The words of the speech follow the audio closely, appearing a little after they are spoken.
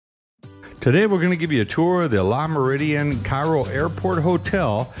Today we're going to give you a tour of the Meridien Cairo Airport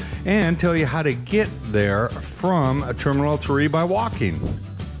Hotel and tell you how to get there from Terminal 3 by walking.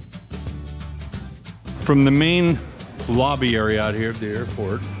 From the main lobby area out here at the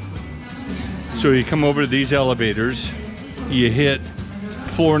airport, so you come over to these elevators, you hit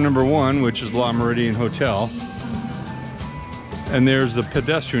floor number 1, which is Meridien Hotel, and there's the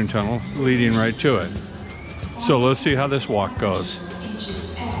pedestrian tunnel leading right to it. So let's see how this walk goes.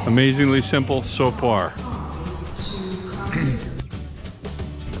 Amazingly simple so far.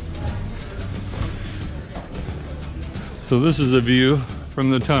 So this is a view from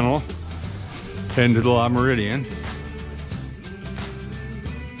the tunnel and to the Meridien.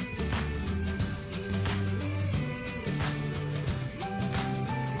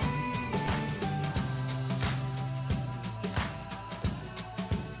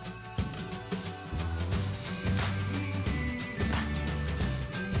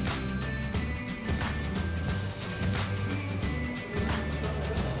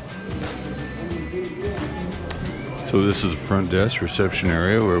 So this is the front desk reception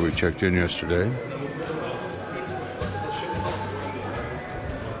area where we checked in yesterday.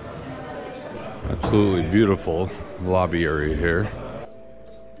 Absolutely beautiful lobby area here.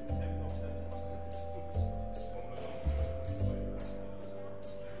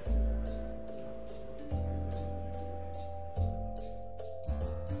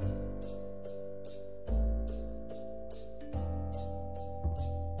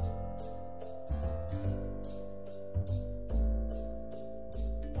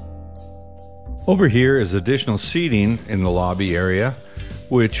 Over here is additional seating in the lobby area,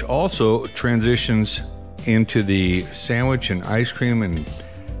 which also transitions into the sandwich and ice cream and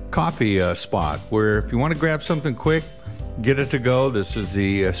coffee spot, where if you want to grab something quick, get it to go, this is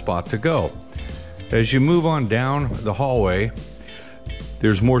the spot to go. As you move on down the hallway,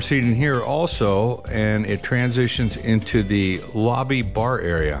 there's more seating here also, and it transitions into the lobby bar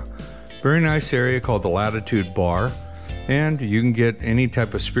area. Very nice area called the Latitude Bar, and you can get any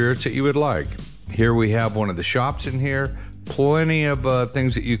type of spirits that you would like. Here we have one of the shops in here. Plenty of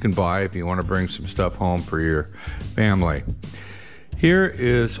things that you can buy if you want to bring some stuff home for your family. Here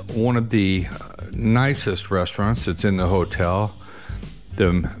is one of the nicest restaurants that's in the hotel,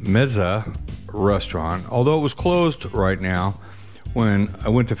 the Meza restaurant. Although it was closed right now, when I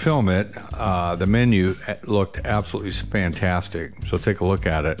went to film it, the menu looked absolutely fantastic. So take a look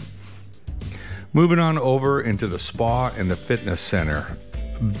at it. Moving on over into the spa and the fitness center.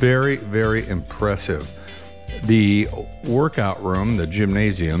 Very, very impressive. The workout room, the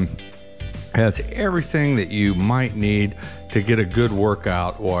gymnasium, has everything that you might need to get a good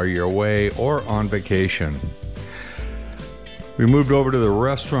workout while you're away or on vacation. We moved over to the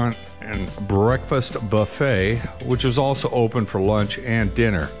restaurant and breakfast buffet, which is also open for lunch and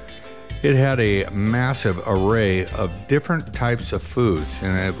dinner. It had a massive array of different types of foods,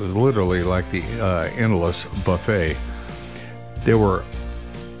 and it was literally like the endless buffet. There were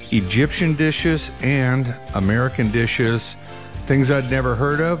Egyptian dishes and American dishes, things I'd never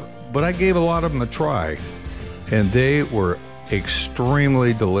heard of, but I gave a lot of them a try, and they were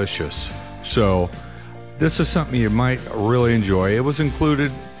extremely delicious. So this is something you might really enjoy. It was included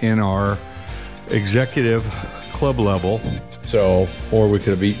in our executive club level, so, or we could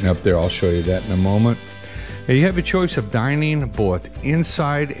have eaten up there. I'll show you that in a moment. And you have a choice of dining both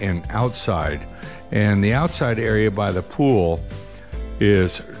inside and outside, and the outside area by the pool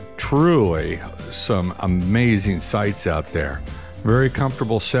is truly some amazing sights out there. Very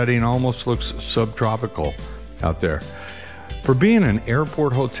comfortable setting, almost looks subtropical out there. For being an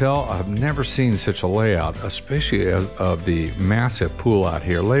airport hotel, I've never seen such a layout, especially of the massive pool out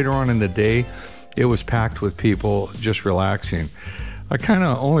here. Later on in the day, it was packed with people just relaxing. I kind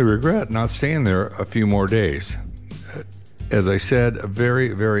of only regret not staying there a few more days. As I said, very,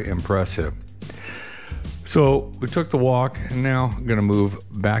 very impressive. So we took the walk, and now I'm going to move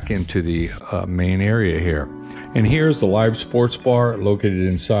back into the main area here. And here's the live sports bar located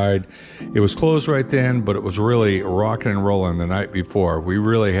inside. It was closed right then, but it was really rocking and rolling the night before. We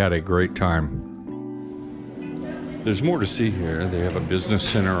really had a great time. There's more to see here. They have a business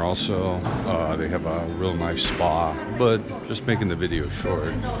center also. They have a real nice spa, but just making the video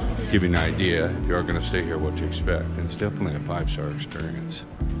short, give you an idea if you are going to stay here what to expect. And it's definitely a 5-star experience.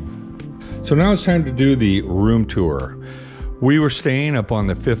 So now it's time to do the room tour. We were staying up on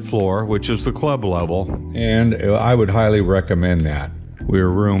the 5th floor, which is the club level, and I would highly recommend that. We're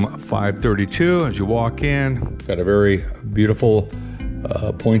room 532. As you walk in, got a very beautiful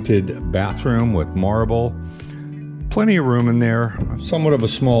pointed bathroom with marble. Plenty of room in there, somewhat of a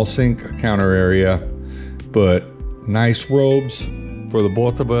small sink counter area, but nice robes for the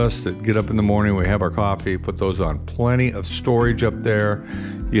both of us that get up in the morning. We have our coffee, put those on. Plenty of storage up there.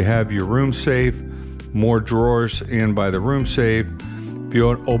 You have your room safe, more drawers in by the room safe. If you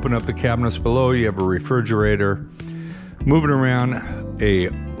open up the cabinets below, you have a refrigerator. Moving around, a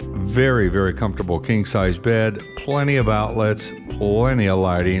very, very comfortable king-size bed, plenty of outlets, plenty of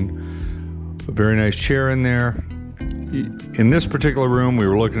lighting, a very nice chair in there. In this particular room, we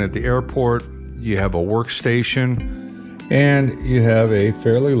were looking at the airport. You have a workstation, and you have a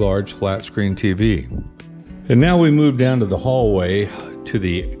fairly large flat screen TV. And now we move down to the hallway to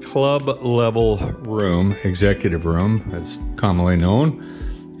the club level room, executive room, as commonly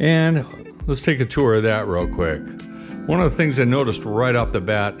known. And let's take a tour of that real quick. One of the things I noticed right off the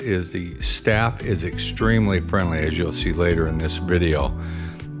bat is the staff is extremely friendly, as you'll see later in this video.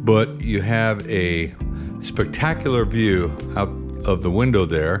 But you have a spectacular view out of the window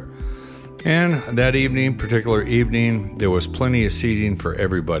there. And that evening, particular evening, there was plenty of seating for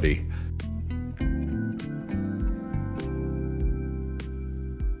everybody.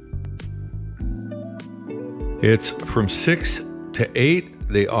 It's from 6 to 8.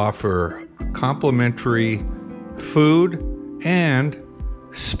 They offer complimentary food and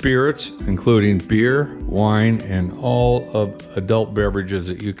spirits, including beer, wine, and all of adult beverages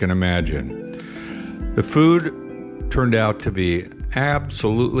that you can imagine. The food turned out to be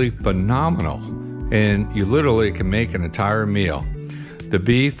absolutely phenomenal, and you literally can make an entire meal. The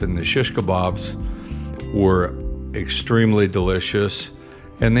beef and the shish kebabs were extremely delicious,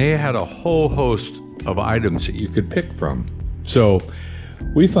 and they had a whole host of items that you could pick from. So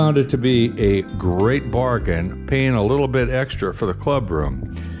we found it to be a great bargain, paying a little bit extra for the club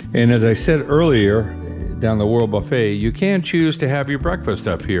room. And as I said earlier, down the World Buffet, you can choose to have your breakfast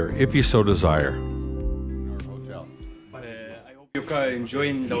up here if you so desire. I hope you are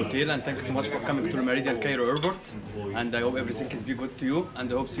enjoying the hotel, and thank you so much for coming to the Meridien Cairo Airport. And I hope everything is be good to you,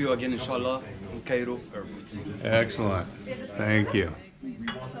 and I hope see you again inshallah in Cairo Airport. Excellent. Thank you.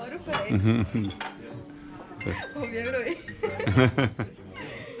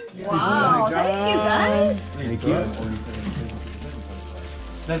 Wow, thank you guys. Thank you.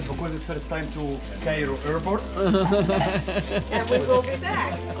 That's because it's first time to Cairo Airport. And we will be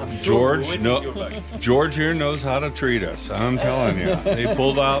back. George here knows how to treat us. I'm telling you. They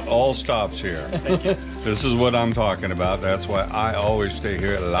pulled out all stops here. Thank you. This is what I'm talking about. That's why I always stay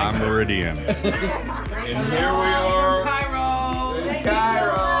here at La Meridien. And here we are.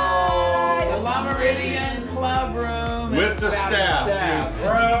 Cairo, the La Meridien Club Room. With the staff. The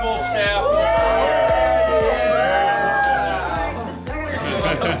incredible staff.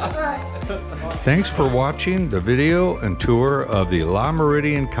 Thanks for watching the video and tour of the La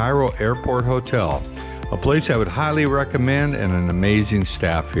Meridien Cairo Airport Hotel, a place I would highly recommend and an amazing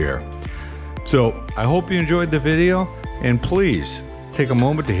staff here. So I hope you enjoyed the video, and please take a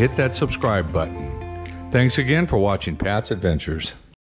moment to hit that subscribe button. Thanks again for watching Pat's Adventures.